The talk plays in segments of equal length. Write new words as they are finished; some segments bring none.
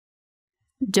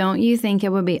Don't you think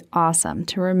it would be awesome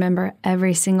to remember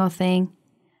every single thing?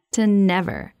 To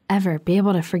never, ever be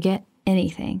able to forget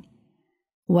anything?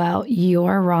 Well,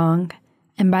 you're wrong.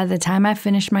 And by the time I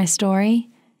finish my story,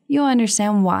 you'll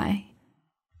understand why.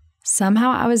 Somehow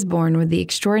I was born with the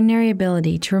extraordinary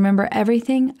ability to remember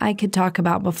everything I could talk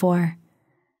about before.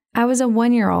 I was a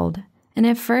 1-year-old, and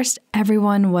at first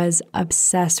everyone was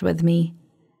obsessed with me.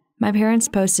 My parents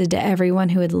posted to everyone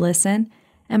who would listen,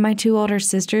 and my 2 older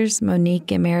sisters,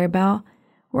 Monique and Maribel,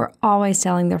 were always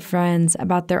telling their friends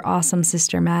about their awesome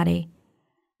sister Maddie.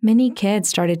 Many kids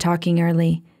started talking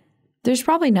early. "There's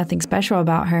probably nothing special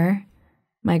about her,"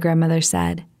 my grandmother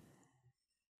said.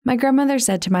 My grandmother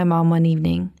said to my mom one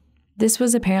evening, this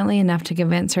was apparently enough to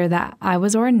convince her that I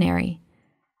was ordinary.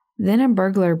 Then a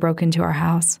burglar broke into our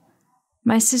house.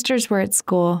 My sisters were at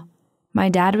school, my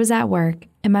dad was at work,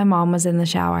 and my mom was in the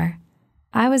shower.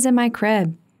 I was in my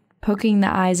crib, poking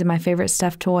the eyes of my favorite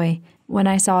stuffed toy, when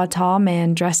I saw a tall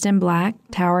man dressed in black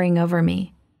towering over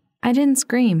me. I didn't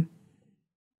scream.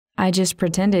 I just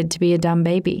pretended to be a dumb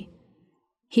baby.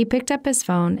 He picked up his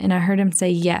phone and I heard him say,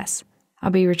 "Yes,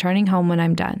 I'll be returning home when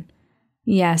I'm done."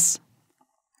 "Yes."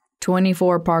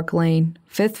 24 Park Lane,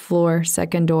 5th floor,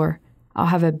 2nd door. I'll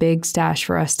have a big stash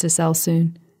for us to sell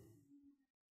soon."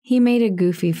 He made a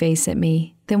goofy face at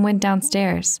me, then went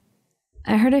downstairs.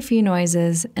 I heard a few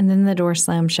noises and then the door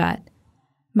slammed shut.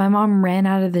 My mom ran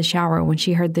out of the shower when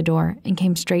she heard the door and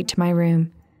came straight to my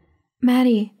room.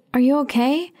 "Maddie, are you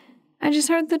okay? I just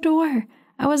heard the door.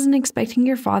 I wasn't expecting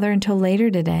your father until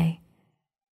later today."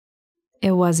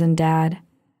 It wasn't Dad.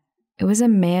 It was a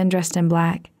man dressed in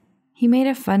black. He made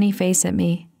a funny face at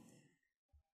me.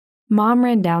 Mom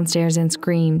ran downstairs and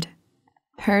screamed.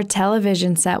 Her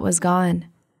television set was gone.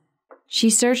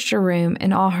 She searched her room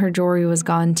and all her jewelry was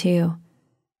gone too.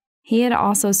 He had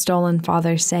also stolen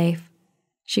Father's safe.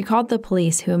 She called the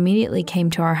police, who immediately came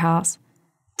to our house.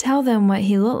 "Tell them what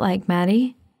he looked like,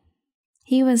 Maddie."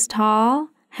 "He was tall,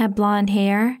 had blonde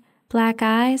hair, black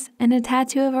eyes, and a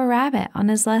tattoo of a rabbit on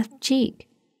his left cheek."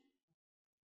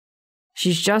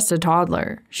 "She's just a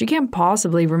toddler. She can't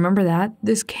possibly remember that.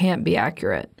 This can't be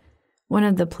accurate," one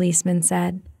of the policemen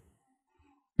said.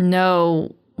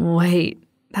 "No, wait.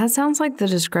 That sounds like the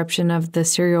description of the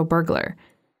serial burglar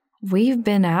we've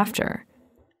been after."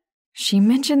 "She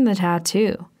mentioned the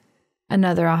tattoo,"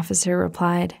 another officer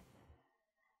replied.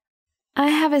 "I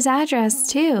have his address,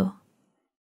 too.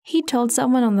 He told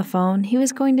someone on the phone he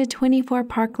was going to 24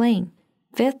 Park Lane,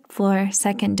 5th floor,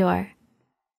 2nd door."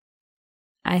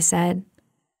 I said.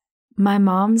 My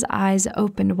mom's eyes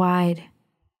opened wide.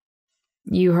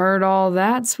 "You heard all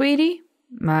that, sweetie?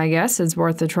 I guess it's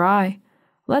worth a try.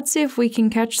 Let's see if we can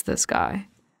catch this guy,"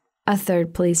 a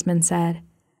third policeman said.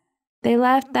 They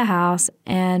left the house,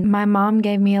 and my mom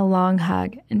gave me a long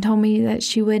hug and told me that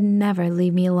she would never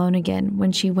leave me alone again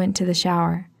when she went to the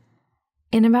shower.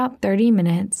 In about 30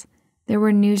 minutes, there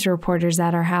were news reporters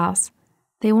at our house.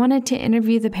 They wanted to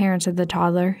interview the parents of the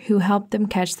toddler who helped them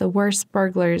catch the worst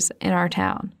burglars in our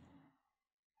town.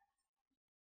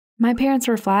 My parents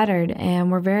were flattered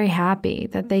and were very happy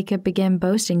that they could begin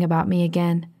boasting about me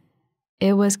again.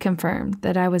 It was confirmed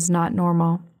that I was not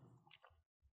normal.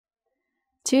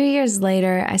 2 years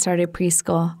later, I started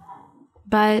preschool,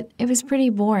 but it was pretty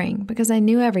boring because I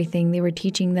knew everything they were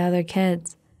teaching the other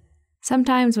kids.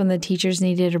 Sometimes when the teachers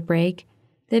needed a break,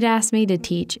 they'd ask me to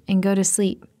teach and go to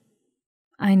sleep.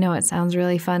 I know it sounds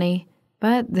really funny,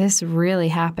 but this really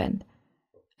happened.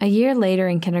 A year later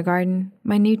in kindergarten,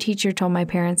 my new teacher told my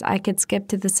parents I could skip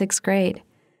to the 6th grade,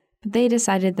 but they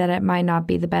decided that it might not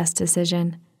be the best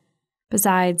decision.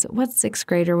 Besides, what 6th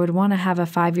grader would want to have a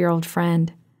 5-year-old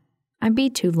friend? I'd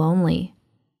be too lonely.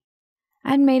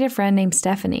 I'd made a friend named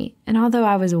Stephanie, and although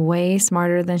I was way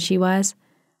smarter than she was,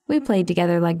 we played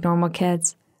together like normal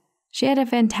kids. She had a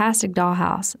fantastic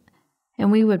dollhouse,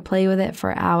 and we would play with it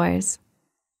for hours.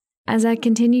 As I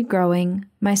continued growing,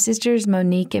 my sisters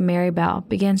Monique and Maribel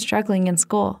began struggling in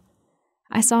school.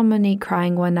 I saw Monique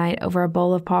crying one night over a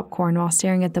bowl of popcorn while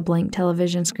staring at the blank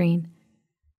television screen.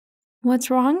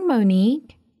 "What's wrong,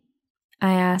 Monique?"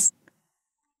 I asked.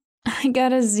 "I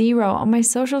got a 0 on my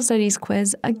social studies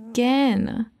quiz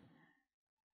again."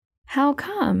 "How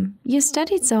come? You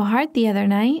studied so hard the other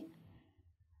night."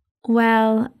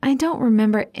 "Well, I don't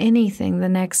remember anything the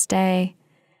next day.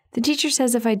 The teacher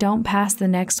says if I don't pass the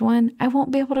next one, I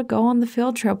won't be able to go on the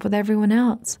field trip with everyone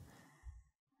else.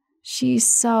 She's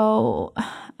so,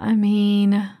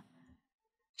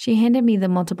 She handed me the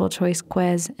multiple choice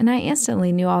quiz, and I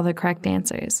instantly knew all the correct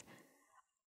answers,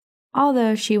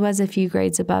 although she was a few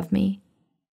grades above me.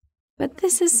 "But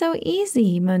this is so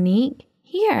easy, Monique.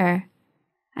 Here."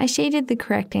 I shaded the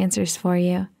correct answers for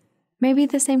you. Maybe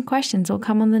the same questions will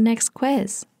come on the next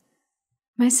quiz."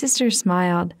 My sister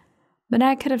smiled, but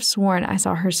I could have sworn I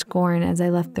saw her scorn as I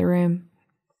left the room.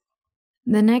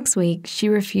 The next week, she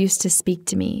refused to speak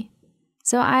to me,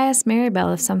 so I asked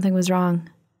Maribel if something was wrong.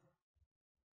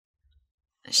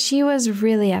 "She was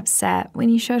really upset when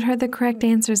you showed her the correct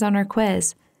answers on her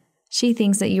quiz. She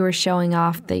thinks that you were showing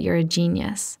off that you're a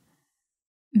genius."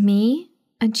 "Me?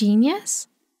 A genius?"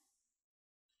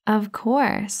 "Of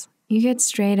course. You get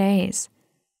straight A's.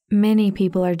 Many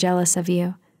people are jealous of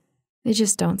you. They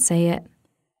just don't say it.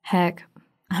 Heck,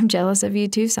 I'm jealous of you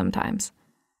too sometimes.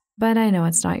 But I know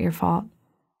it's not your fault.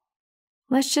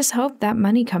 Let's just hope that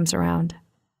money comes around."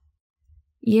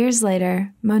 Years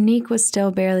later, Monique was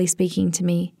still barely speaking to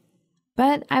me,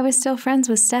 but I was still friends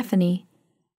with Stephanie.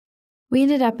 We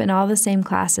ended up in all the same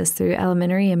classes through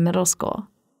elementary and middle school.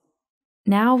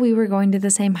 Now we were going to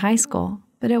the same high school,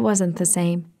 but it wasn't the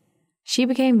same. She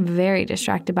became very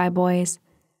distracted by boys.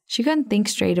 She couldn't think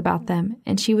straight about them,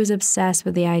 and she was obsessed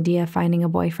with the idea of finding a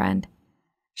boyfriend.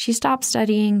 She stopped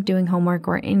studying, doing homework,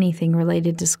 or anything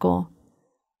related to school.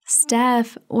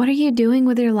 "Steph, what are you doing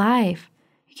with your life?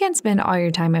 You can't spend all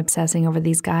your time obsessing over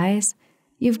these guys.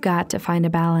 You've got to find a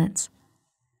balance."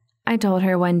 I told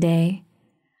her one day.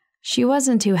 She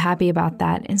wasn't too happy about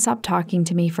that and stopped talking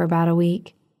to me for about a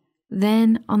week.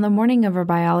 Then, on the morning of her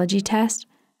biology test,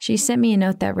 she sent me a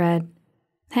note that read,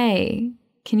 "Hey,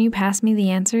 can you pass me the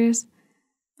answers?"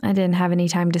 I didn't have any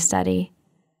time to study.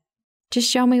 "Just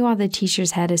show me while the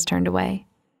teacher's head is turned away."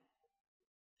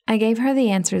 I gave her the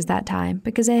answers that time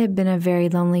because it had been a very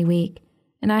lonely week,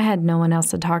 and I had no one else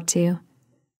to talk to.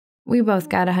 We both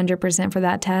got 100% for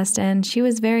that test, and she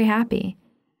was very happy.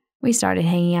 We started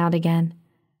hanging out again.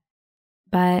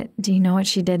 But do you know what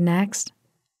she did next?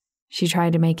 She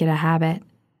tried to make it a habit.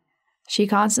 She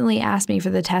constantly asked me for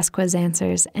the test quiz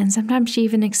answers, and sometimes she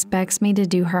even expects me to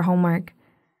do her homework.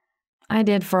 I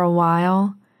did for a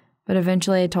while, but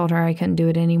eventually I told her I couldn't do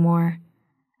it anymore.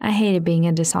 I hated being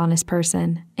a dishonest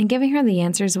person, and giving her the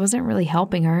answers wasn't really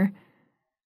helping her.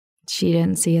 She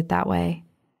didn't see it that way,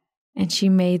 and she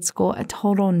made school a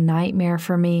total nightmare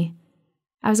for me.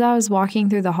 As I was walking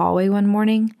through the hallway one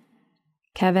morning,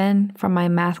 Kevin from my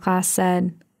math class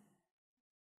said,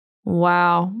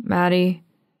 "Wow, Maddie,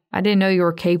 I didn't know you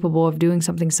were capable of doing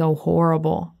something so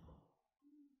horrible."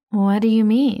 "What do you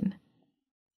mean?"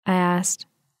 I asked.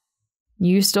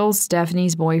 "You stole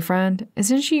Stephanie's boyfriend?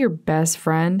 Isn't she your best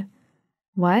friend?"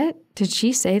 "What? Did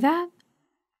she say that?"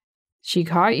 "She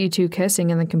caught you two kissing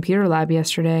in the computer lab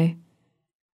yesterday."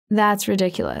 "That's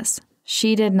ridiculous.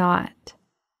 She did not."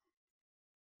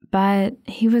 But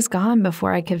he was gone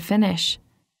before I could finish.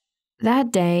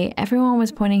 That day, everyone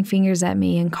was pointing fingers at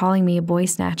me and calling me a boy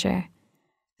snatcher.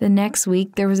 The next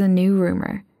week, there was a new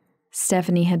rumor.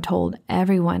 Stephanie had told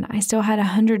everyone I still had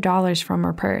 $100 from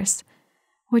her purse,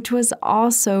 which was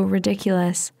also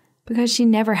ridiculous because she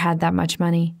never had that much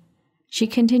money. She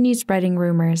continued spreading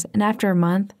rumors, and after a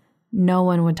month, no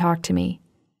one would talk to me.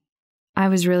 I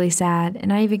was really sad,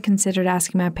 and I even considered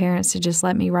asking my parents to just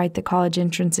let me write the college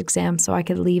entrance exam so I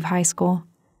could leave high school.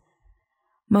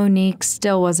 Monique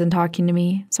still wasn't talking to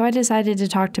me, so I decided to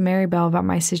talk to Maribel about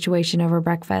my situation over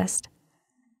breakfast.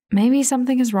 "Maybe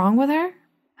something is wrong with her?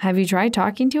 Have you tried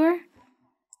talking to her?"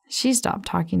 She stopped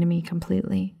talking to me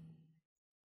completely,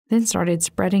 then started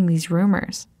spreading these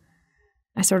rumors.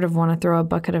 I sort of want to throw a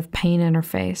bucket of paint in her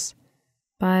face,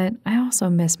 but I also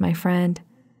miss my friend.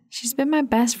 She's been my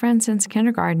best friend since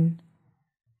kindergarten.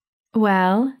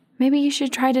 "Well, maybe you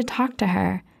should try to talk to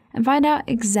her and find out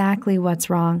exactly what's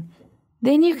wrong.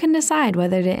 Then you can decide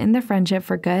whether to end the friendship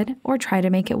for good or try to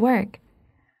make it work."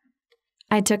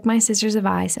 I took my sister's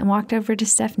advice and walked over to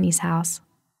Stephanie's house.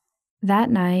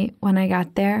 That night, when I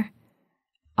got there,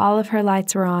 all of her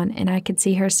lights were on and I could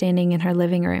see her standing in her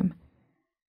living room.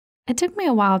 It took me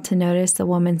a while to notice the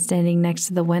woman standing next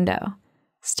to the window,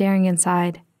 staring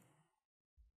inside.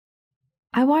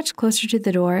 I watched closer to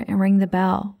the door and rang the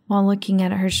bell while looking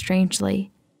at her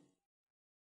strangely.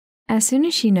 As soon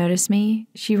as she noticed me,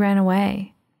 she ran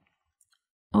away.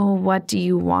 "Oh, what do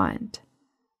you want?"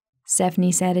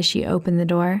 Stephanie said as she opened the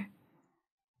door.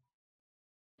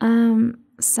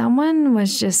 Someone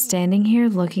was just standing here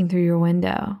looking through your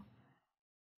window."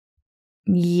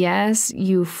 "Yes,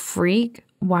 you freak.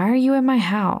 Why are you in my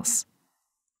house?"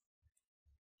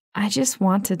 "I just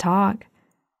want to talk.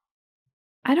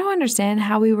 I don't understand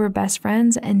how we were best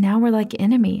friends and now we're like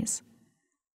enemies.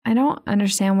 I don't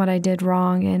understand what I did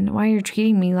wrong and why you're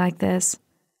treating me like this."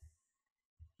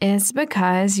 "It's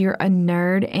because you're a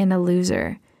nerd and a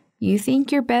loser. You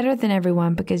think you're better than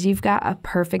everyone because you've got a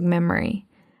perfect memory.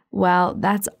 Well,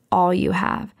 that's all you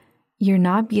have. You're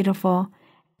not beautiful,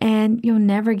 and you'll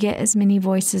never get as many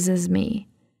voices as me.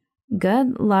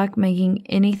 Good luck making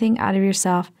anything out of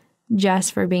yourself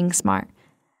just for being smart.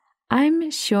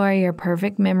 I'm sure your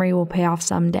perfect memory will pay off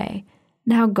someday.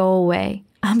 Now go away.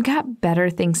 I've got better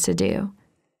things to do."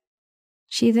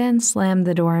 She then slammed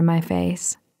the door in my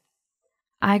face.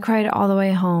 I cried all the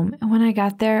way home, and when I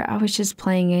got there, I was just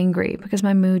playing angry because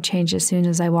my mood changed as soon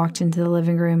as I walked into the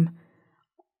living room.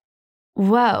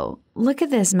 "Whoa, look at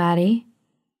this, Maddie,"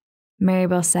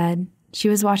 Maribel said. She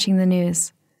was watching the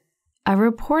news. A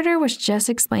reporter was just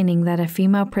explaining that a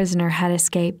female prisoner had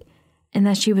escaped and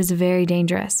that she was very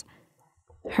dangerous.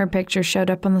 Her picture showed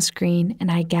up on the screen,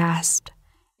 and I gasped.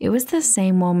 It was the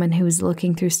same woman who was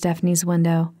looking through Stephanie's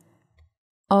window.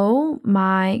 "Oh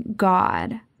my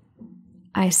God,"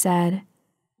 I said.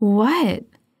 "What?"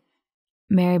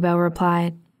 Maribel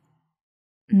replied.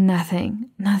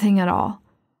 Nothing at all."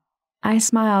 I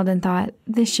smiled and thought,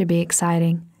 this should be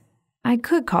exciting. I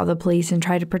could call the police and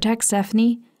try to protect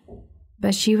Stephanie,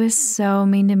 but she was so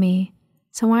mean to me,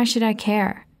 so why should I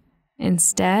care?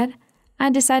 Instead, I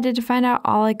decided to find out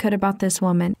all I could about this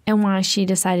woman and why she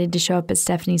decided to show up at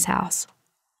Stephanie's house.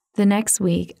 The next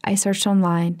week, I searched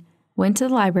online, went to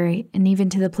the library, and even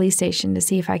to the police station to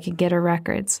see if I could get her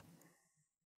records.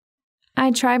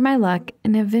 I tried my luck,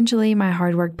 and eventually my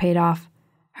hard work paid off.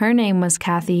 Her name was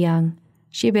Kathy Young.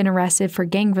 She had been arrested for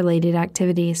gang-related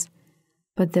activities.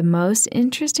 But the most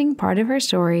interesting part of her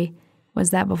story was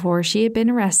that before she had been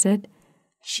arrested,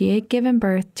 she had given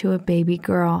birth to a baby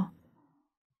girl.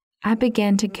 I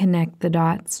began to connect the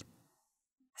dots.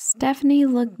 Stephanie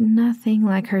looked nothing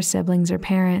like her siblings or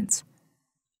parents,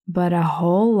 but a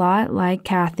whole lot like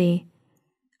Kathy.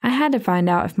 I had to find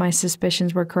out if my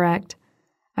suspicions were correct.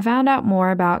 I found out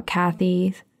more about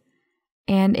Kathy,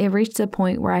 and it reached a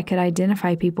point where I could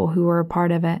identify people who were a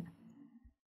part of it.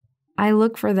 I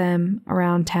looked for them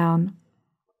around town.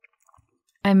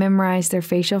 I memorized their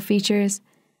facial features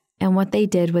and what they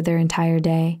did with their entire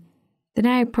day. Then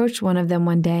I approached one of them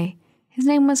one day. His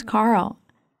name was Carl,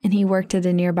 and he worked at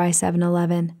a nearby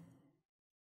 7-Eleven.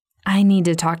 "I need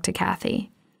to talk to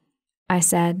Kathy," I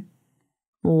said.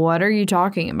 "What are you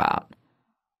talking about?"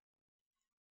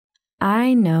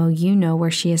 "I know you know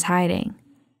where she is hiding.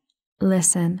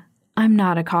 Listen, I'm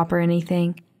not a cop or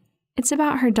anything. It's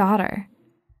about her daughter.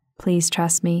 Please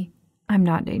trust me, I'm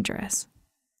not dangerous."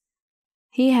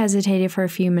 He hesitated for a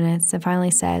few minutes and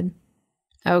finally said,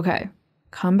 "Okay,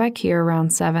 come back here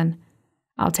around 7.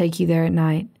 I'll take you there at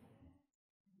night."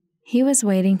 He was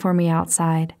waiting for me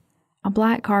outside. A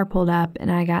black car pulled up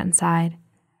and I got inside.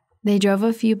 They drove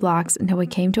a few blocks until we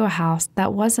came to a house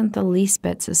that wasn't the least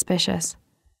bit suspicious.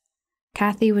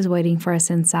 Kathy was waiting for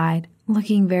us inside,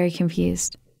 looking very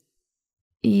confused.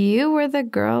 "You were the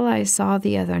girl I saw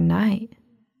the other night."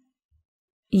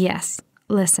 "Yes,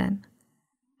 listen.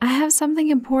 I have something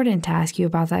important to ask you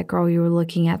about that girl you were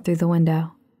looking at through the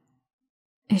window."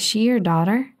 "Is she your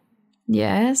daughter?"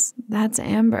 "Yes, that's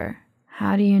Amber.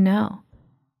 How do you know?"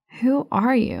 "Who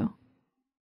are you?"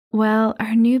 "Well,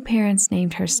 her new parents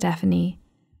named her Stephanie.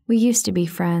 We used to be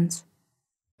friends."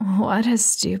 "What a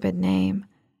stupid name.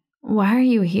 Why are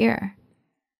you here?"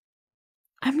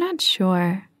 "I'm not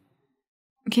sure.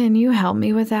 Can you help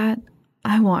me with that?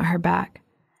 I want her back.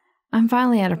 I'm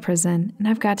finally out of prison, and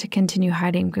I've got to continue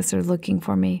hiding because they're looking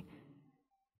for me.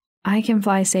 I can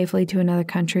fly safely to another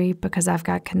country because I've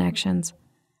got connections,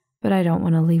 but I don't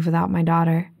want to leave without my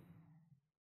daughter."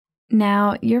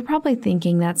 Now, you're probably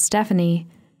thinking that Stephanie,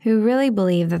 who really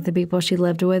believed that the people she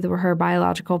lived with were her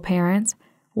biological parents,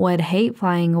 would hate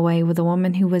flying away with a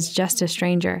woman who was just a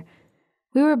stranger.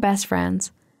 We were best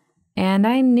friends, and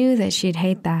I knew that she'd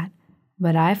hate that,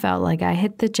 but I felt like I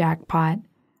hit the jackpot.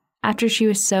 After she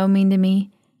was so mean to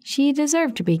me, she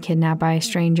deserved to be kidnapped by a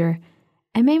stranger,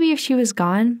 and maybe if she was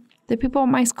gone, the people at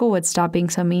my school would stop being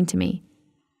so mean to me.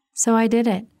 So I did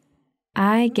it.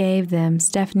 I gave them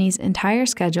Stephanie's entire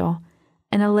schedule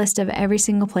and a list of every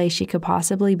single place she could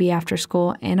possibly be after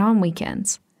school and on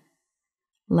weekends.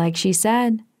 Like she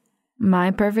said, my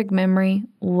perfect memory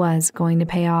was going to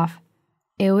pay off.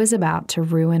 It was about to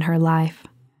ruin her life.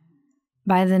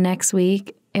 By the next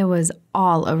week, it was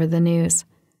all over the news.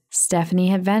 Stephanie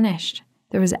had vanished.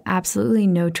 There was absolutely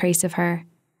no trace of her.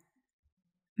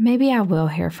 Maybe I will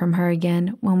hear from her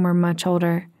again when we're much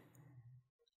older.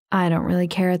 I don't really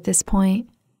care at this point.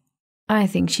 I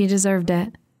think she deserved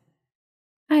it.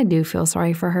 I do feel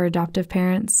sorry for her adoptive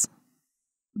parents,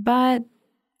 but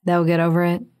they'll get over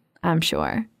it, I'm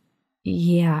sure.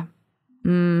 Yeah.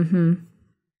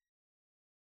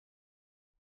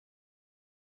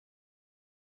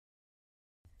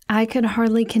 I could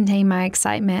hardly contain my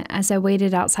excitement as I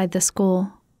waited outside the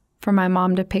school for my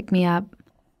mom to pick me up.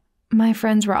 My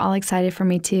friends were all excited for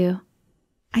me too.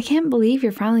 I can't believe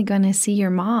you're finally going to see your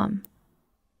mom.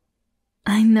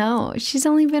 I know, she's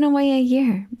only been away a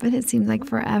year, but it seems like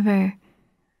forever.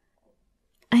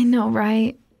 I know,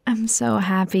 right? I'm so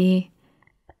happy.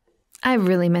 I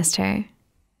really missed her.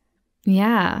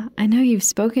 Yeah, I know you've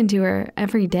spoken to her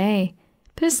every day,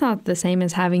 but it's not the same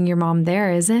as having your mom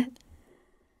there, is it?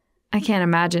 I can't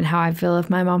imagine how I'd feel if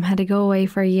my mom had to go away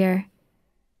for a year.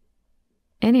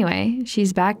 Anyway,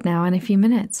 she's back now in a few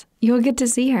minutes. You'll get to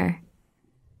see her.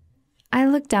 I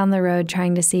looked down the road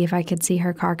trying to see if I could see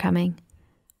her car coming.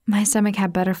 My stomach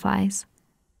had butterflies,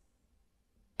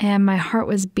 and my heart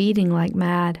was beating like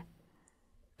mad.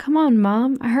 Come on,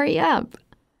 Mom, hurry up.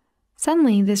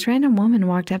 Suddenly, this random woman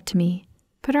walked up to me,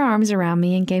 put her arms around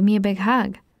me, and gave me a big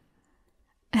hug.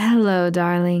 Hello,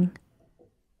 darling.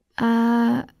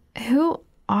 Who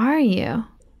are you?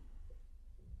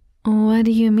 What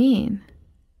do you mean?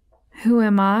 Who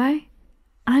am I?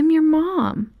 I'm your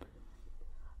mom.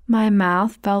 My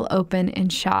mouth fell open in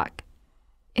shock.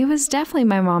 It was definitely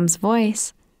my mom's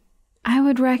voice. I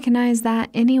would recognize that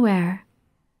anywhere.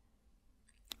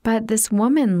 But this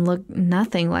woman looked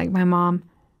nothing like my mom.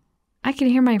 I could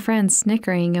hear my friends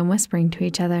snickering and whispering to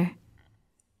each other.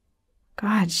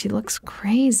 God, she looks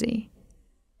crazy.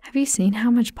 Have you seen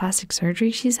how much plastic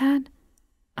surgery she's had?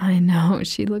 I know,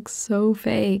 she looks so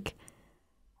fake.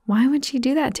 Why would she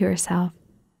do that to herself?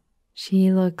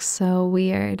 She looks so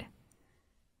weird.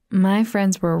 My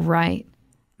friends were right.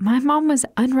 My mom was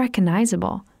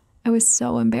unrecognizable. I was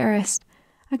so embarrassed.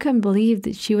 I couldn't believe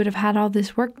that she would have had all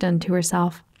this work done to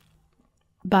herself.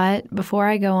 But before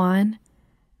I go on,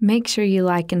 make sure you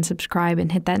like and subscribe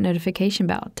and hit that notification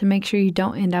bell to make sure you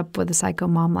don't end up with a psycho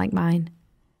mom like mine.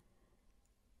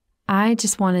 I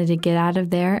just wanted to get out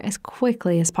of there as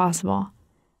quickly as possible,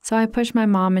 so I pushed my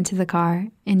mom into the car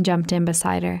and jumped in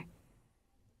beside her.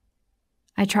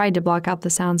 I tried to block out the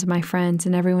sounds of my friends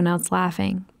and everyone else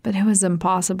laughing, but it was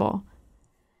impossible.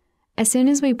 As soon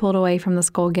as we pulled away from the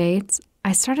school gates,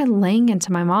 I started laying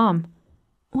into my mom.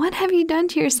 What have you done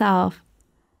to yourself?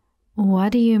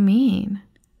 What do you mean?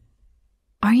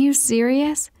 Are you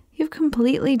serious? You've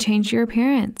completely changed your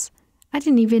appearance. I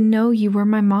didn't even know you were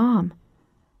my mom.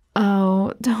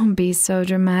 Oh, don't be so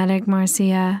dramatic,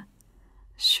 Marcia.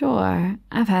 Sure,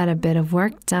 I've had a bit of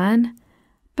work done,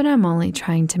 but I'm only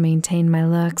trying to maintain my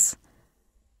looks.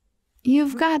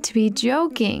 You've got to be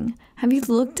joking. Have you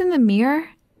looked in the mirror?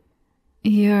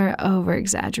 You're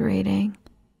over-exaggerating.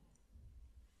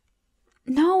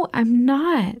 No, I'm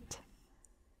not.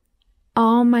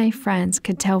 All my friends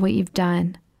could tell what you've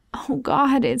done. Oh,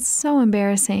 God, it's so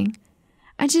embarrassing.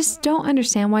 I just don't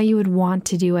understand why you would want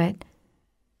to do it.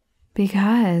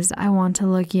 Because I want to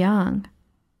look young.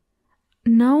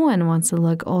 No one wants to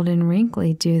look old and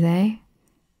wrinkly, do they?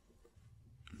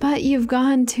 But you've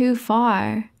gone too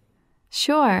far.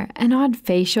 Sure, an odd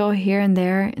facial here and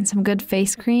there and some good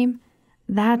face cream,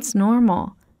 that's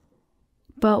normal.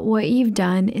 But what you've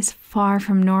done is far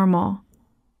from normal.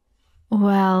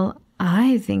 Well,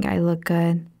 I think I look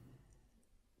good.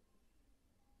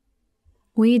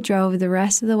 We drove the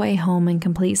rest of the way home in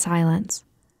complete silence.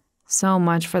 So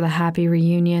much for the happy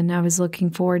reunion I was looking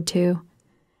forward to.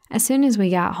 As soon as we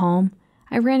got home,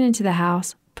 I ran into the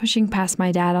house, pushing past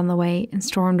my dad on the way, and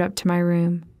stormed up to my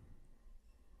room.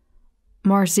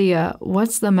 Marcia,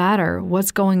 what's the matter?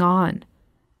 What's going on?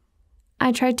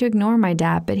 I tried to ignore my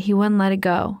dad, but he wouldn't let it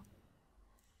go.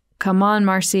 Come on,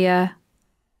 Marcia.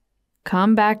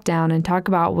 Come back down and talk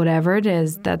about whatever it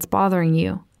is that's bothering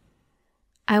you.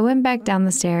 I went back down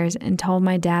the stairs and told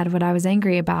my dad what I was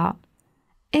angry about.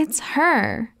 It's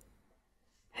her.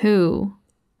 Who?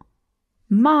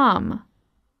 Mom.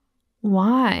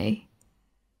 Why?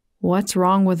 What's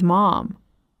wrong with Mom?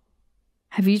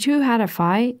 Have you two had a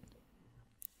fight?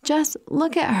 Just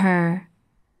look at her.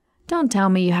 Don't tell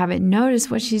me you haven't noticed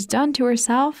what she's done to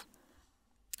herself.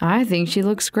 I think she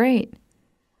looks great.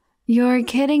 You're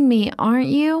kidding me, aren't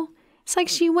you? It's like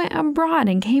she went abroad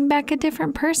and came back a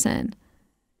different person.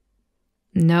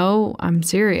 No, I'm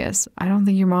serious. I don't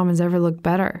think your mom has ever looked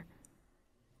better.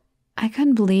 I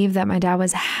couldn't believe that my dad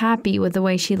was happy with the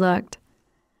way she looked.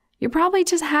 You're probably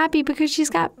just happy because she's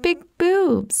got big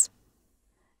boobs.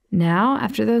 Now,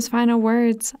 after those final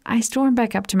words, I stormed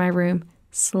back up to my room,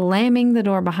 slamming the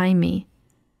door behind me.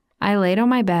 I laid on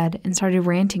my bed and started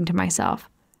ranting to myself.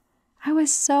 I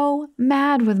was so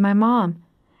mad with my mom.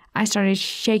 I started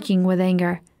shaking with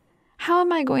anger. How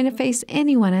am I going to face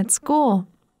anyone at school?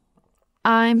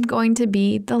 I'm going to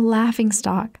be the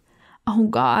laughingstock. Oh,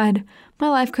 God, my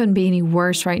life couldn't be any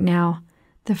worse right now.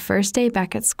 The first day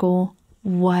back at school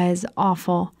was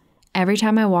awful. Every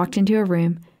time I walked into a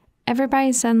room,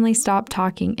 everybody suddenly stopped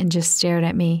talking and just stared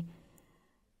at me.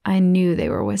 I knew they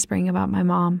were whispering about my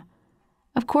mom.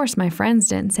 Of course, my friends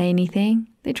didn't say anything.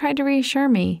 They tried to reassure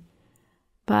me.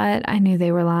 But I knew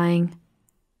they were lying.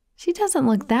 She doesn't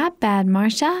look that bad,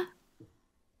 Marcia.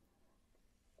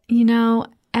 You know,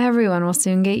 everyone will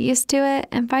soon get used to it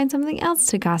and find something else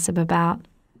to gossip about.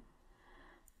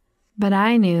 But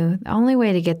I knew the only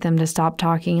way to get them to stop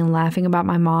talking and laughing about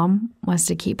my mom was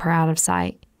to keep her out of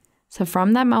sight. So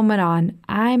from that moment on,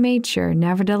 I made sure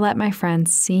never to let my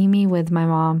friends see me with my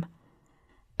mom.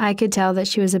 I could tell that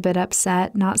she was a bit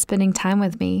upset not spending time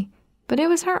with me, but it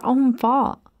was her own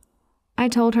fault. I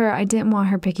told her I didn't want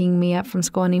her picking me up from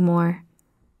school anymore.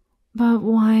 But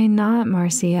why not,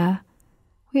 Marcia?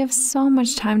 We have so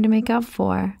much time to make up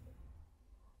for.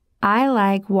 I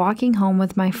like walking home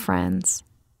with my friends.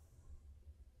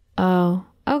 Oh,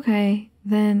 okay,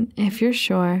 then if you're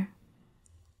sure.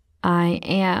 I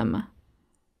am.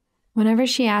 Whenever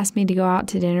she asked me to go out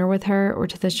to dinner with her or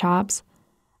to the shops,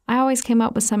 I always came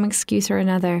up with some excuse or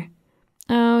another.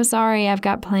 Oh, sorry, I've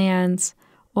got plans.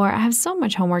 Or I have so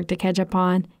much homework to catch up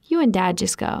on. You and Dad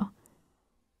just go.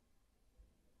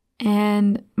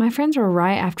 And my friends were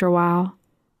right after a while.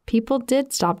 People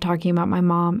did stop talking about my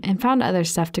mom and found other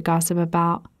stuff to gossip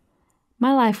about.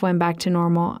 My life went back to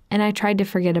normal, and I tried to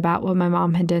forget about what my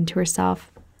mom had done to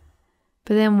herself.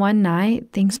 But then one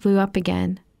night, things blew up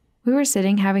again. We were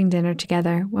sitting having dinner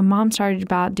together when Mom started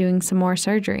about doing some more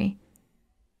surgery.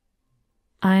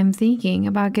 I'm thinking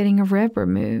about getting a rib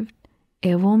removed.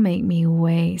 It will make me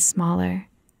way smaller.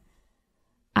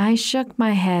 I shook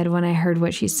my head when I heard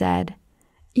what she said.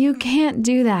 You can't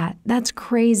do that. That's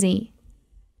crazy.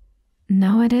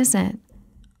 No, it isn't.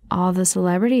 All the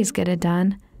celebrities get it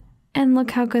done, and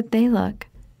look how good they look.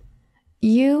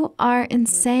 You are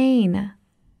insane.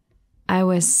 I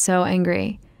was so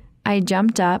angry. I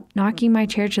jumped up, knocking my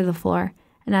chair to the floor,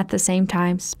 and at the same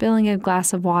time spilling a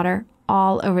glass of water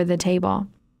all over the table.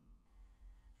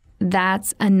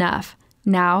 That's enough.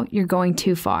 Now you're going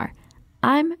too far.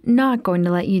 I'm not going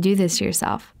to let you do this to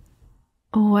yourself.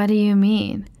 What do you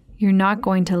mean? You're not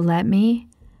going to let me?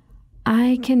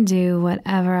 I can do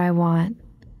whatever I want.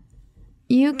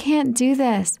 You can't do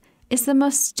this. It's the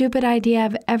most stupid idea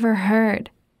I've ever heard.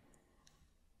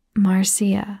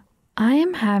 Marcia, I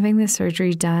am having the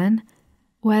surgery done,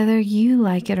 whether you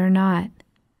like it or not.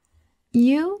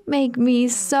 You make me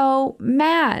so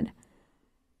mad.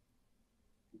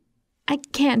 I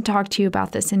can't talk to you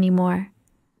about this anymore.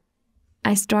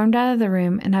 I stormed out of the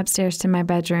room and upstairs to my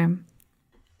bedroom.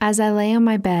 As I lay on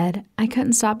my bed, I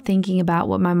couldn't stop thinking about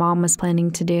what my mom was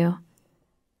planning to do.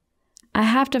 I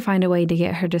have to find a way to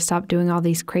get her to stop doing all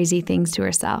these crazy things to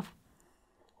herself.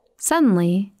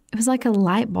 Suddenly, it was like a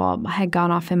light bulb had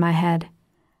gone off in my head.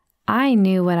 I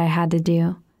knew what I had to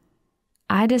do.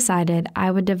 I decided I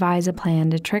would devise a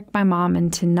plan to trick my mom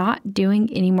into not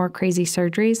doing any more crazy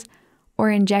surgeries or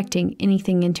injecting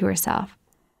anything into herself.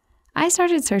 I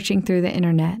started searching through the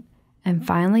internet and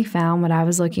finally found what I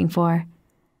was looking for.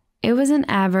 It was an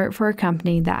advert for a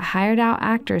company that hired out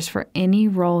actors for any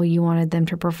role you wanted them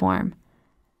to perform.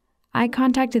 I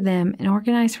contacted them and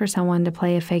organized for someone to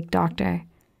play a fake doctor.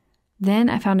 Then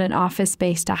I found an office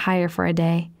space to hire for a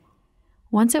day.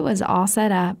 Once it was all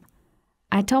set up,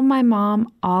 I told my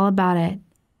mom all about it.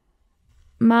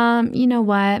 Mom, you know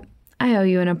what? I owe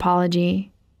you an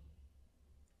apology.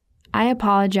 I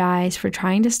apologize for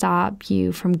trying to stop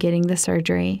you from getting the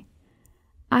surgery.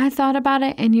 I thought about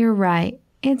it and you're right.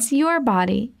 It's your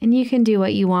body and you can do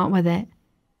what you want with it.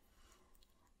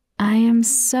 I am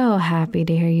so happy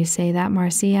to hear you say that,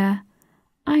 Marcia.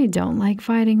 I don't like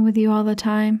fighting with you all the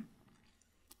time.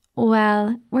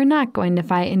 Well, we're not going to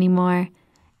fight anymore.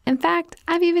 In fact,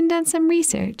 I've even done some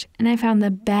research and I found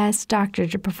the best doctor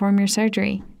to perform your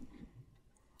surgery.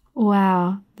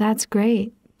 Wow, that's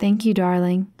great. Thank you,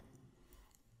 darling.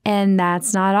 And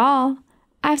that's not all.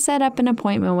 I've set up an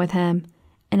appointment with him,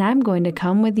 and I'm going to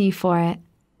come with you for it.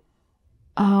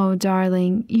 Oh,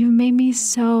 darling, you've made me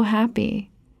so happy.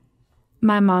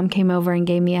 My mom came over and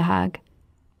gave me a hug.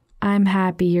 I'm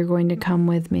happy you're going to come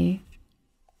with me.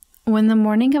 When the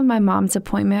morning of my mom's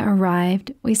appointment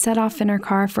arrived, we set off in her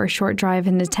car for a short drive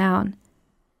into town.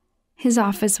 His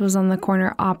office was on the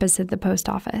corner opposite the post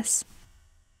office.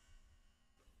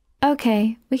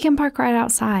 Okay, we can park right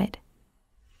outside.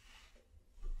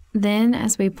 Then,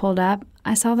 as we pulled up,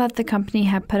 I saw that the company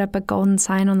had put up a golden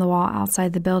sign on the wall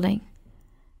outside the building.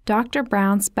 Dr.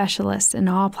 Brown, specialist in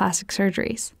all plastic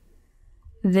surgeries.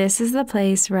 This is the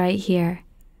place right here.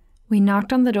 We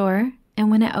knocked on the door,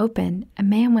 and when it opened, a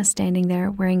man was standing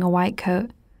there wearing a white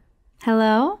coat.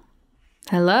 Hello?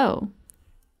 Hello.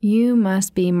 You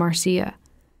must be Marcia.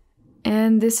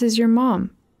 and this is your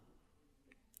mom."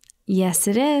 "Yes,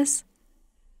 it is."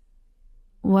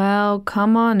 "Well,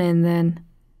 come on in then.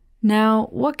 Now,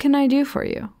 what can I do for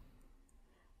you?"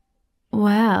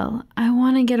 "Well, I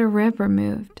want to get a rib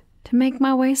removed to make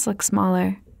my waist look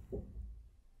smaller."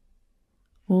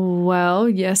 "Well,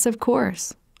 yes, of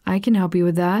course. I can help you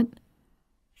with that.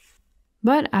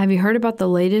 But have you heard about the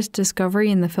latest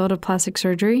discovery in the field of plastic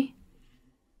surgery?"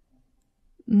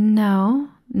 No,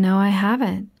 I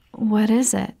haven't. What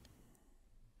is it?"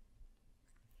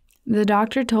 "The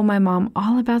doctor told my mom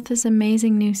all about this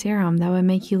amazing new serum that would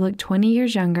make you look 20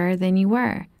 years younger than you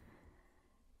were."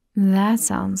 "That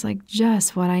sounds like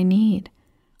just what I need.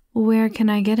 Where can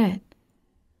I get it?"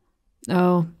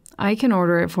 "Oh, I can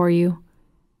order it for you.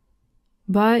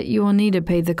 But you will need to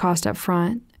pay the cost up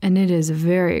front, and it is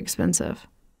very expensive."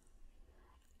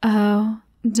 "Oh,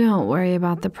 don't worry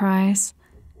about the price.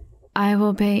 I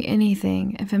will pay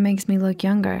anything if it makes me look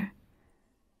younger."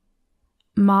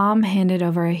 Mom handed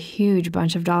over a huge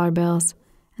bunch of dollar bills,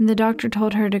 and the doctor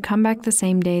told her to come back the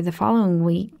same day the following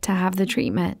week to have the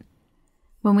treatment.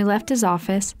 When we left his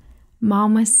office,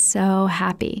 Mom was so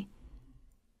happy.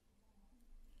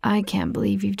 "I can't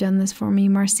believe you've done this for me,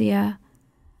 Marcia.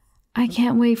 I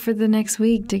can't wait for the next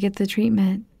week to get the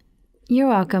treatment." "You're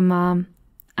welcome, Mom.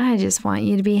 I just want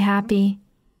you to be happy."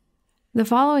 The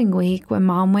following week, when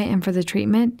Mom went in for the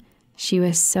treatment, she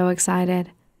was so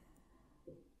excited.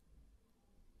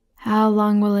 "How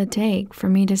long will it take for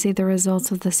me to see the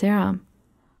results of the serum?"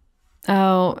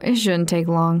 "Oh, it shouldn't take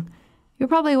long. You'll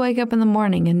probably wake up in the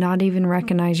morning and not even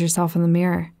recognize yourself in the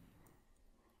mirror."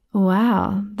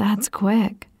 "Wow, that's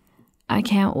quick. I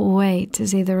can't wait to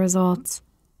see the results."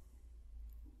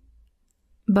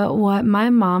 But what my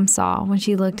mom saw when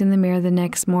she looked in the mirror the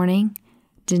next morning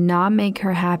did not make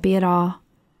her happy at all.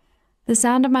 The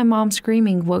sound of my mom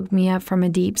screaming woke me up from a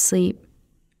deep sleep.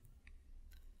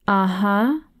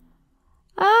 "Ah,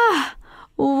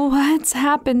 what's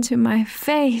happened to my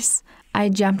face?" I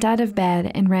jumped out of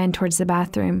bed and ran towards the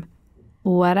bathroom.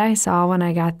 What I saw when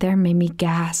I got there made me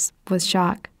gasp with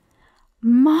shock.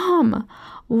 "Mom,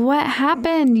 what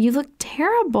happened? You look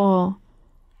terrible."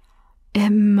 "It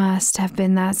must have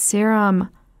been that serum.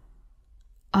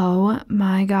 Oh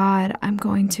my God, I'm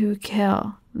going to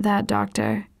kill that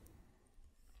doctor."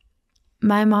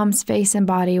 My mom's face and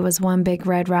body was one big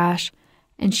red rash,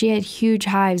 and she had huge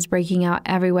hives breaking out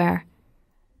everywhere.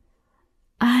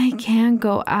 "I can't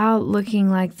go out looking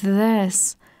like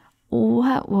this.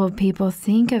 What will people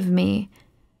think of me?"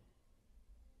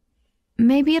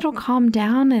 "Maybe it'll calm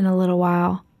down in a little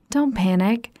while. Don't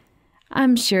panic.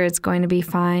 I'm sure it's going to be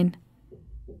fine."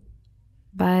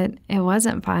 But it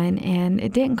wasn't fine, and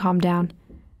it didn't calm down.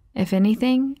 If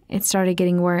anything, it started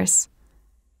getting worse.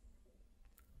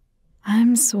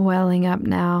 "I'm swelling up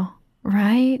now,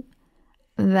 right?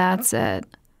 That's it.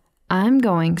 I'm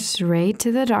going straight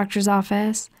to the doctor's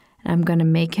office, and I'm going to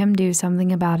make him do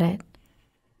something about it."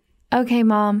 "Okay,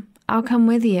 Mom, I'll come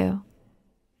with you."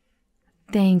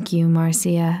 "Thank you,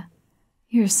 Marcia.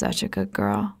 You're such a good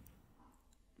girl."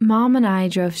 Mom and I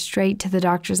drove straight to the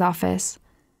doctor's office.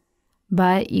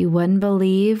 But you wouldn't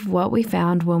believe what we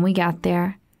found when we got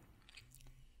there.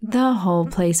 The whole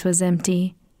place was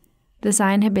empty. The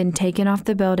sign had been taken off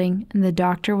the building, and the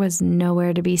doctor was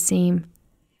nowhere to be seen.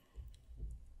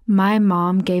 My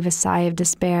mom gave a sigh of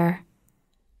despair.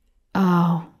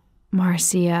 "Oh,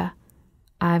 Marcia,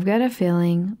 I've got a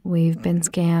feeling we've been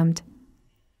scammed."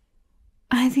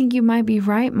 "I think you might be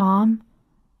right, Mom."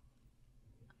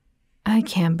 I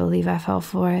can't believe I fell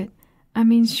for it. I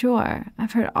mean, sure,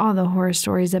 I've heard all the horror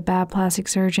stories of bad plastic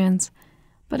surgeons,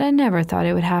 but I never thought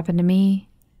it would happen to me.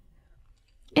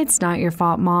 "It's not your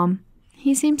fault, Mom.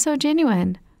 He seems so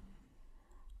genuine."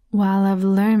 "Well, I've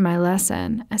learned my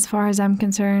lesson. As far as I'm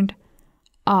concerned,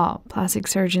 all plastic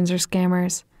surgeons are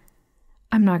scammers.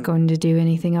 I'm not going to do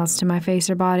anything else to my face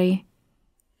or body."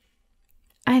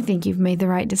 "I think you've made the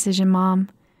right decision, Mom.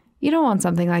 You don't want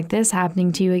something like this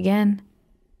happening to you again."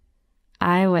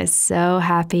 I was so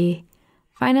happy.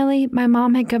 Finally, my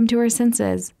mom had come to her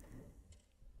senses.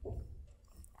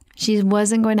 She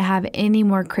wasn't going to have any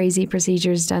more crazy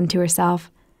procedures done to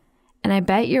herself. And I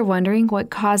bet you're wondering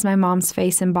what caused my mom's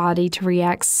face and body to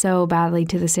react so badly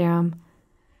to the serum.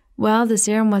 Well, the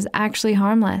serum was actually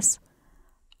harmless.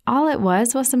 All it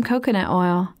was some coconut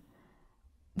oil.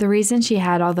 The reason she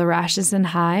had all the rashes and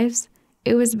hives,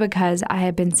 it was because I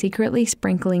had been secretly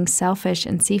sprinkling shellfish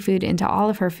and seafood into all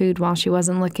of her food while she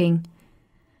wasn't looking.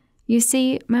 You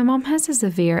see, my mom has a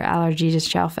severe allergy to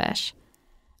shellfish.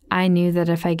 I knew that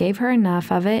if I gave her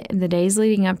enough of it in the days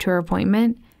leading up to her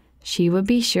appointment, she would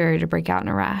be sure to break out in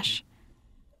a rash.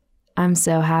 I'm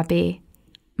so happy.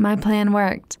 my plan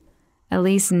worked. At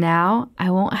least now,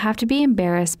 I won't have to be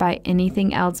embarrassed by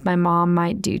anything else my mom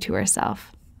might do to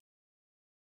herself.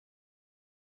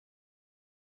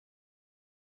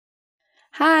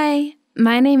 Hi,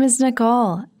 my name is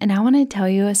Nicole, and I want to tell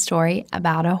you a story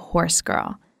about a horse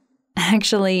girl.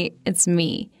 Actually, it's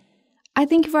me. I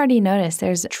think you've already noticed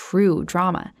there's true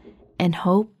drama and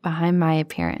hope behind my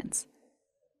appearance.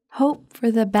 Hope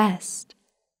for the best.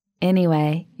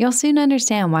 Anyway, you'll soon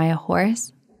understand why a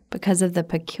horse, because of the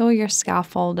peculiar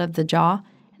scaffold of the jaw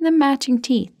and the matching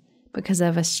teeth, because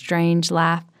of a strange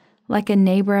laugh like a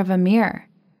neighbor of a mirror.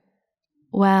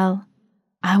 Well,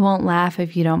 I won't laugh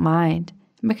if you don't mind,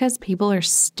 because people are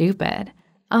stupid.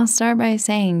 I'll start by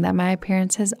saying that my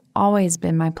appearance has always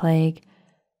been my plague.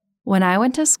 When I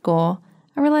went to school,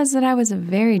 I realized that I was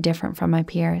very different from my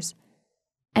peers,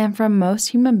 and from most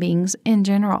human beings in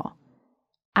general.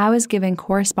 I was given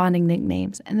corresponding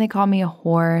nicknames, and they called me a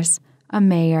horse, a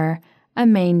mayor, a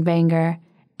main banger,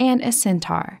 and a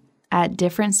centaur at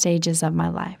different stages of my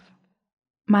life.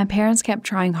 My parents kept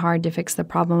trying hard to fix the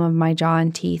problem of my jaw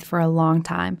and teeth for a long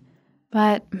time,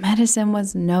 but medicine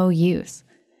was no use.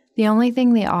 The only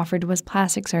thing they offered was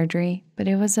plastic surgery, but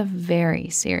it was a very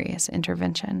serious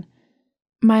intervention.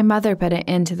 My mother put an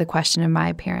end to the question of my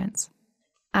appearance.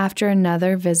 After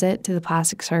another visit to the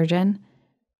plastic surgeon,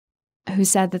 who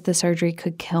said that the surgery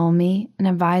could kill me and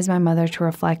advised my mother to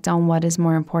reflect on what is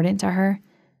more important to her,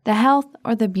 the health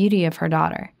or the beauty of her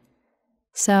daughter.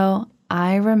 So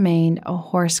I remained a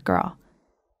horse girl,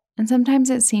 and sometimes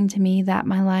it seemed to me that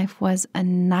my life was a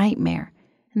nightmare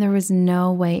and there was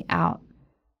no way out.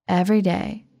 Every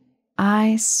day,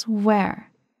 I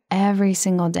swear, every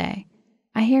single day,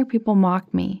 I hear people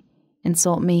mock me,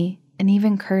 insult me, and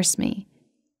even curse me.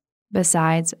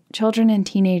 Besides, children and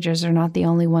teenagers are not the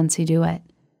only ones who do it.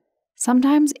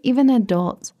 Sometimes even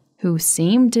adults, who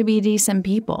seem to be decent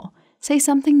people, say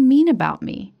something mean about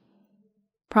me.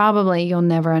 Probably you'll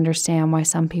never understand why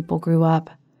some people grew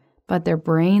up, but their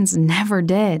brains never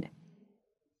did.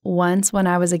 Once when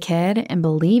I was a kid and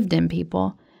believed in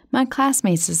people, my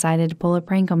classmates decided to pull a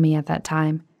prank on me at that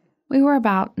time. We were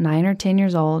about 9 or 10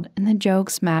 years old, and the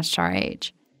jokes matched our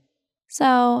age.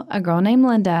 So, a girl named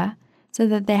Linda said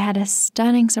that they had a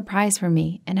stunning surprise for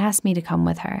me and asked me to come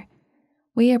with her.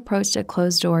 We approached a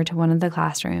closed door to one of the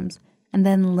classrooms, and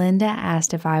then Linda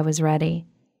asked if I was ready.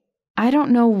 I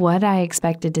don't know what I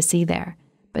expected to see there,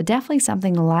 but definitely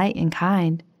something light and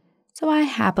kind, so I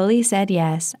happily said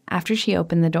yes after she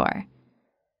opened the door.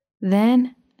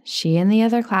 Then, she and the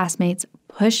other classmates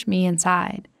pushed me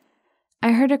inside.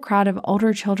 I heard a crowd of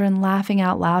older children laughing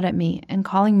out loud at me and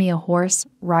calling me a horse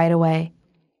right away.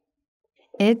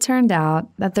 It turned out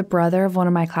that the brother of one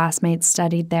of my classmates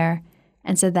studied there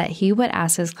and said that he would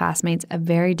ask his classmates a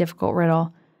very difficult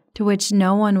riddle to which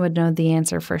no one would know the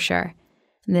answer for sure,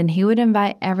 and then he would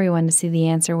invite everyone to see the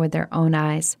answer with their own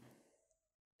eyes.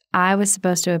 I was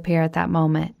supposed to appear at that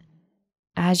moment.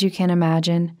 As you can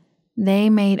imagine, they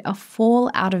made a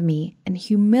fool out of me and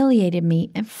humiliated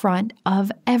me in front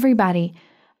of everybody.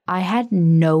 I had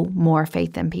no more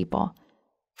faith in people.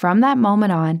 From that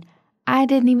moment on, I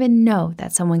didn't even know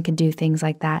that someone could do things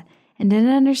like that and didn't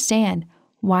understand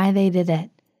why they did it.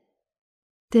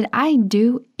 Did I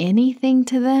do anything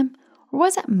to them, or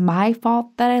was it my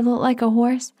fault that I looked like a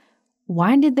horse?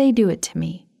 Why did they do it to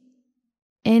me?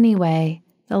 Anyway,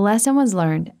 the lesson was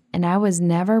learned, and I was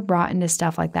never brought into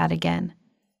stuff like that again.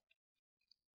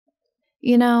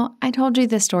 You know, I told you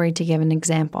this story to give an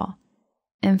example.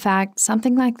 In fact,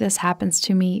 something like this happens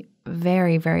to me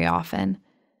very, very often.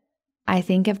 I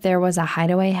think if there was a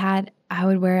hideaway hat, I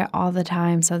would wear it all the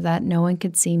time so that no one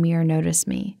could see me or notice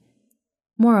me.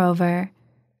 Moreover,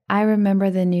 I remember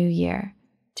the new year,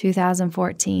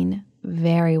 2014,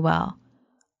 very well.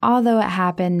 Although it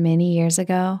happened many years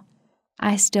ago,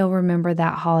 I still remember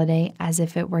that holiday as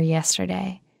if it were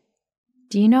yesterday.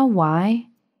 Do you know why?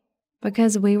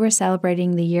 Because we were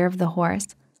celebrating the year of the horse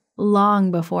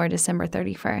long before December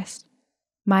 31st.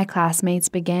 My classmates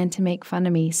began to make fun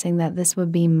of me, saying that this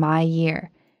would be my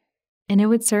year, and it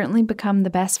would certainly become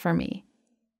the best for me.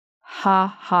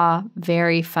 Ha ha,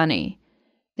 very funny.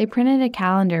 They printed a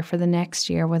calendar for the next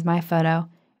year with my photo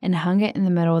and hung it in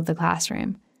the middle of the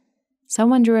classroom.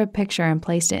 Someone drew a picture and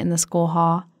placed it in the school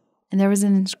hall, and there was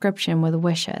an inscription with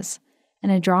wishes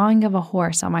and a drawing of a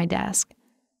horse on my desk.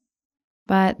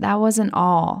 But that wasn't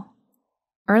all.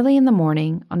 Early in the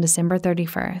morning, on December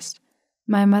 31st,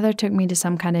 my mother took me to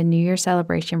some kind of New Year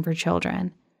celebration for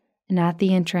children, and at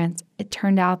the entrance, it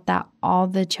turned out that all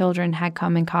the children had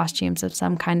come in costumes of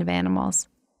some kind of animals.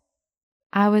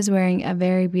 I was wearing a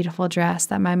very beautiful dress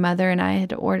that my mother and I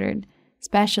had ordered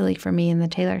specially for me in the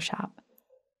tailor shop.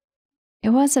 It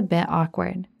was a bit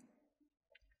awkward.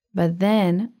 But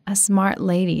then a smart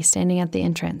lady standing at the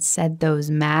entrance said those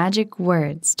magic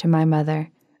words to my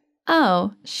mother.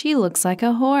 "Oh, she looks like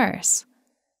a horse.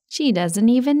 She doesn't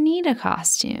even need a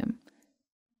costume.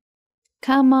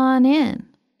 Come on in."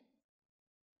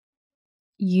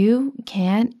 You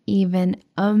can't even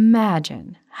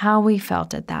imagine how we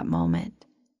felt at that moment.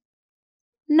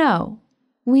 No,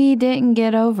 we didn't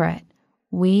get over it.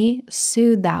 We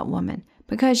sued that woman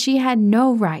because she had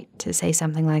no right to say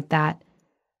something like that.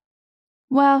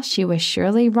 Well, she was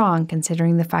surely wrong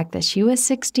considering the fact that she was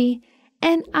 60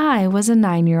 and I was a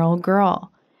 9-year-old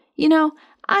girl. You know,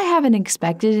 I haven't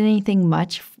expected anything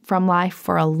much from life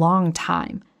for a long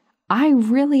time. I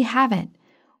really haven't.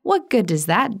 What good does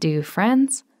that do,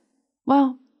 friends?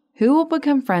 Well, who will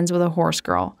become friends with a horse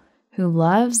girl who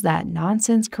loves that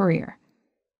nonsense career?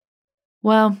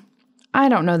 Well, I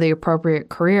don't know the appropriate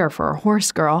career for a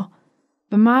horse girl,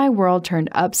 but my world turned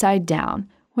upside down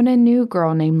when a new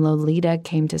girl named Lolita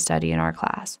came to study in our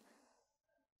class.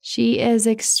 She is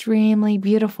extremely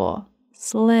beautiful,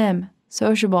 slim,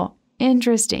 sociable,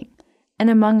 interesting, and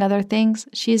among other things,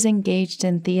 she is engaged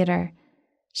in theater.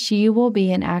 She will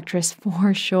be an actress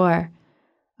for sure.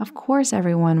 Of course,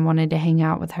 everyone wanted to hang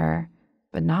out with her,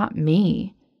 but not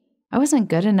me. I wasn't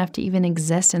good enough to even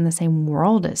exist in the same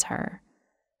world as her.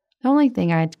 The only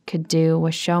thing I could do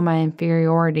was show my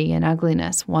inferiority and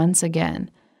ugliness once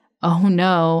again. Oh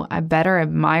no, I better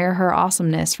admire her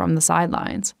awesomeness from the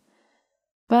sidelines.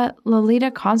 But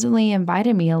Lolita constantly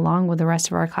invited me along with the rest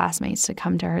of our classmates to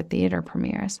come to her theater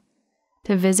premieres,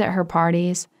 to visit her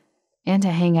parties, and to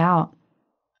hang out.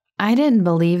 I didn't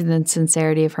believe in the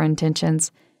sincerity of her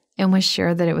intentions and was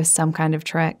sure that it was some kind of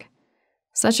trick.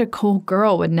 Such a cool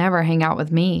girl would never hang out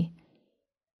with me.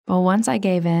 But once I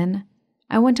gave in,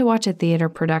 I went to watch a theater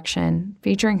production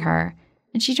featuring her,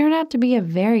 and she turned out to be a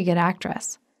very good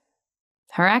actress.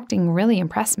 Her acting really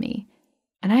impressed me,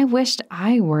 and I wished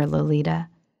I were Lolita.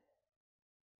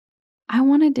 I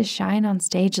wanted to shine on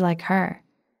stage like her.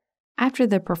 After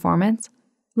the performance,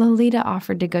 Lolita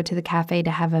offered to go to the cafe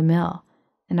to have a meal,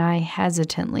 and I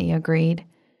hesitantly agreed.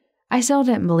 I still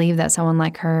didn't believe that someone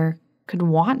like her could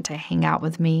want to hang out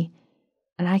with me,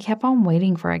 and I kept on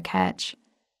waiting for a catch.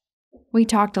 We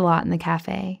talked a lot in the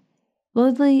cafe.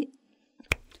 Lolita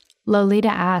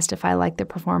asked if I liked the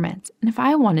performance and if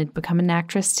I wanted to become an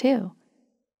actress too.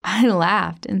 I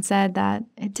laughed and said that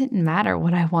it didn't matter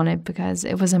what I wanted because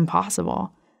it was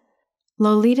impossible.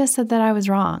 Lolita said that I was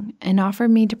wrong and offered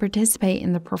me to participate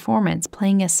in the performance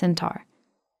playing a centaur.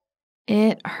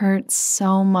 It hurt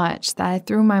so much that I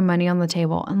threw my money on the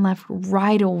table and left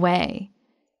right away.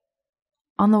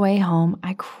 On the way home,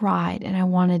 I cried and I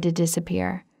wanted to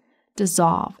disappear,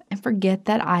 dissolve, and forget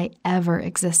that I ever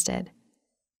existed.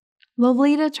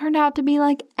 Lolita turned out to be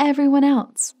like everyone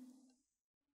else.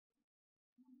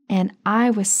 And I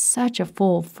was such a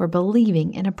fool for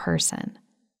believing in a person.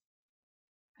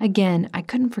 Again, I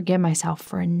couldn't forgive myself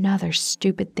for another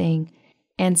stupid thing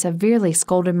and severely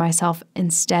scolded myself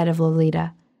instead of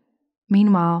Lolita.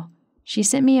 Meanwhile, she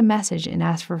sent me a message and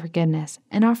asked for forgiveness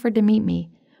and offered to meet me,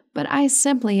 but I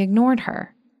simply ignored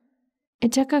her.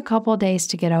 It took a couple days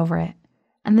to get over it,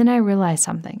 and then I realized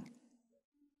something.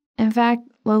 In fact,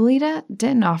 Lolita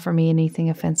didn't offer me anything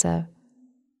offensive.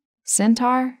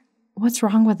 Centaur? What's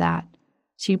wrong with that?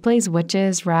 She plays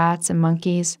witches, rats, and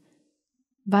monkeys.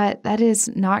 But that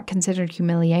is not considered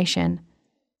humiliation.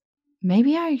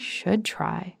 Maybe I should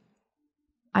try.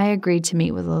 I agreed to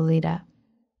meet with Lolita.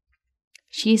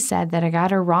 She said that I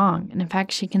got her wrong, and in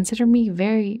fact, she considered me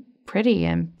very pretty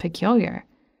and peculiar.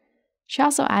 She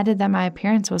also added that my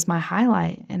appearance was my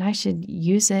highlight, and I should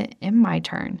use it in my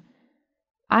turn.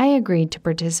 I agreed to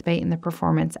participate in the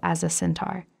performance as a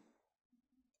centaur.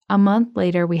 A month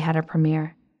later, we had a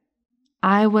premiere.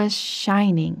 I was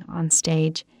shining on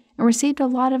stage and received a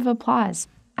lot of applause,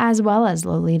 as well as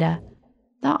Lolita.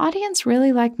 The audience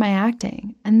really liked my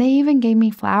acting, and they even gave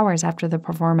me flowers after the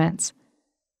performance.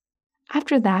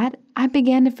 After that, I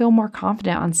began to feel more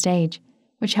confident on stage,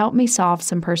 which helped me solve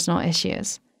some personal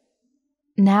issues.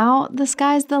 Now, the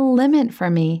sky's the limit for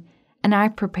me, and I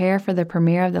prepare for the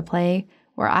premiere of the play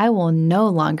where I will no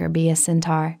longer be a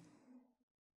centaur.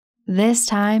 This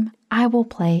time, I will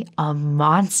play a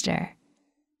monster.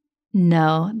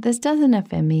 No, this doesn't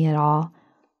offend me at all.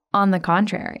 On the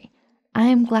contrary, I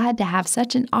am glad to have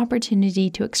such an opportunity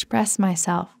to express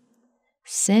myself.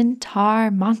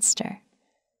 Centaur monster.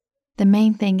 The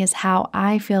main thing is how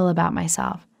I feel about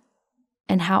myself,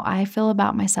 and how I feel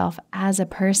about myself as a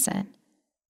person.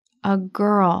 A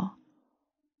girl.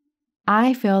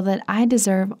 I feel that I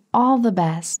deserve all the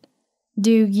best,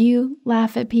 Do you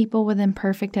laugh at people with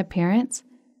imperfect appearance?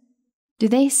 Do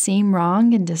they seem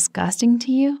wrong and disgusting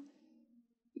to you?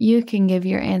 You can give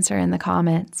your answer in the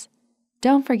comments.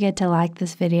 Don't forget to like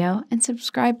this video and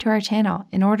subscribe to our channel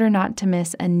in order not to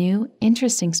miss a new,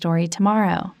 interesting story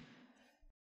tomorrow.